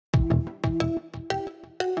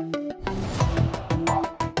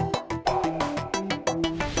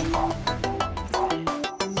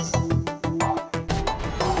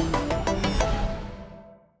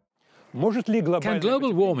Can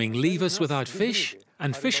global warming leave us without fish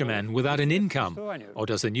and fishermen without an income? Or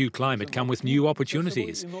does the new climate come with new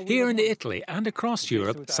opportunities? Here in Italy and across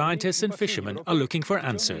Europe, scientists and fishermen are looking for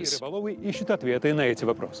answers.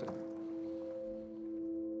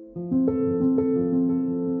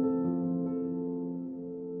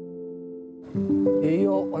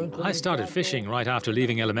 I started fishing right after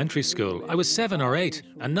leaving elementary school. I was 7 or 8,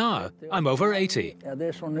 and now I'm over 80.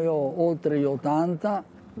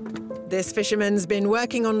 This fisherman's been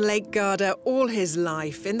working on Lake Garda all his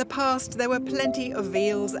life. In the past, there were plenty of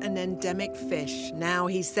eels and endemic fish. Now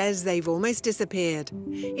he says they've almost disappeared.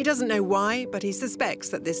 He doesn't know why, but he suspects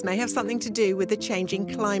that this may have something to do with the changing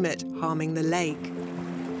climate harming the lake.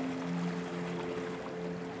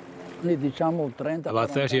 About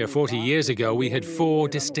 30 or 40 years ago, we had 4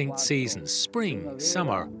 distinct seasons: spring,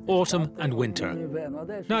 summer, autumn and winter.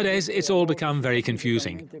 Nowadays, it's all become very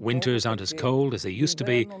confusing. Winters aren't as cold as they used to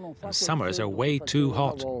be, and summers are way too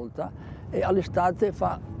hot.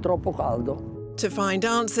 To find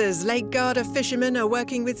answers, Lake Garda fishermen are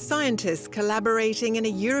working with scientists collaborating in a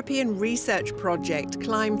European research project,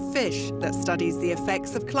 Climb Fish, that studies the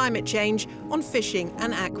effects of climate change on fishing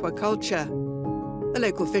and aquaculture. A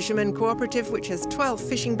local fishermen cooperative, which has 12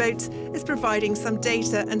 fishing boats, is providing some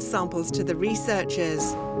data and samples to the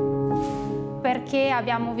researchers.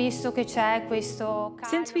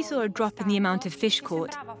 Since we saw a drop in the amount of fish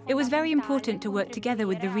caught, it was very important to work together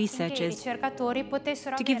with the researchers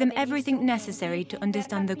to give them everything necessary to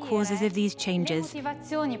understand the causes of these changes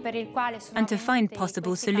and to find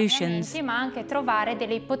possible solutions.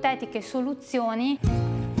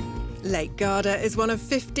 Lake Garda is one of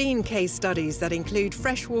 15 case studies that include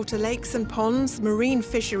freshwater lakes and ponds, marine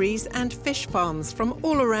fisheries and fish farms from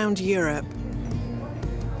all around Europe.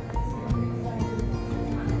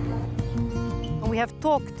 We have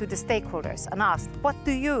talked to the stakeholders and asked, what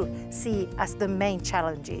do you see as the main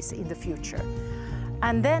challenges in the future?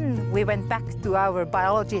 And then we went back to our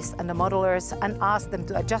biologists and the modelers and asked them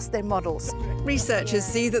to adjust their models. Researchers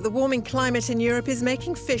see that the warming climate in Europe is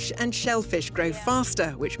making fish and shellfish grow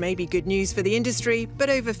faster, which may be good news for the industry, but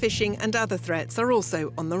overfishing and other threats are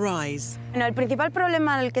also on the rise. The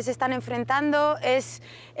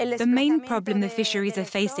main problem the fisheries are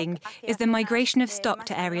facing is the migration of stock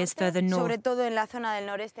to areas further north,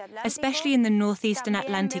 especially in the northeastern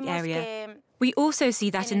Atlantic area. We also see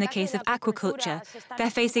that in the case of aquaculture.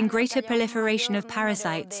 They're facing greater proliferation of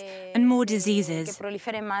parasites and more diseases.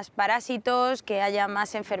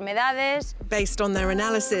 Based on their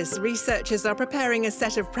analysis, researchers are preparing a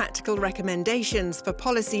set of practical recommendations for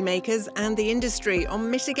policymakers and the industry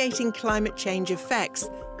on mitigating climate change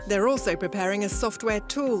effects. They're also preparing a software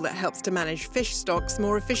tool that helps to manage fish stocks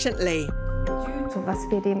more efficiently.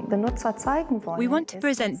 We want to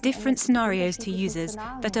present different scenarios to users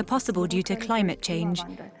that are possible due to climate change.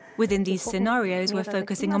 Within these scenarios, we're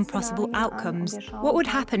focusing on possible outcomes. What would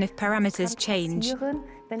happen if parameters change?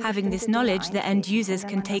 Having this knowledge, the end users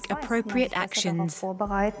can take appropriate actions.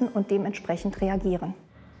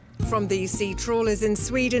 From these sea trawlers in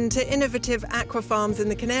Sweden to innovative aqua farms in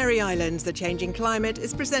the Canary Islands, the changing climate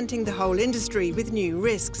is presenting the whole industry with new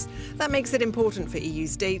risks. That makes it important for EU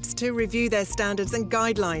states to review their standards and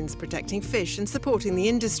guidelines, protecting fish and supporting the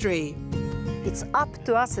industry. It's up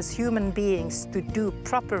to us as human beings to do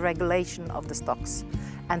proper regulation of the stocks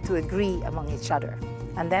and to agree among each other.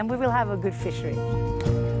 And then we will have a good fishery.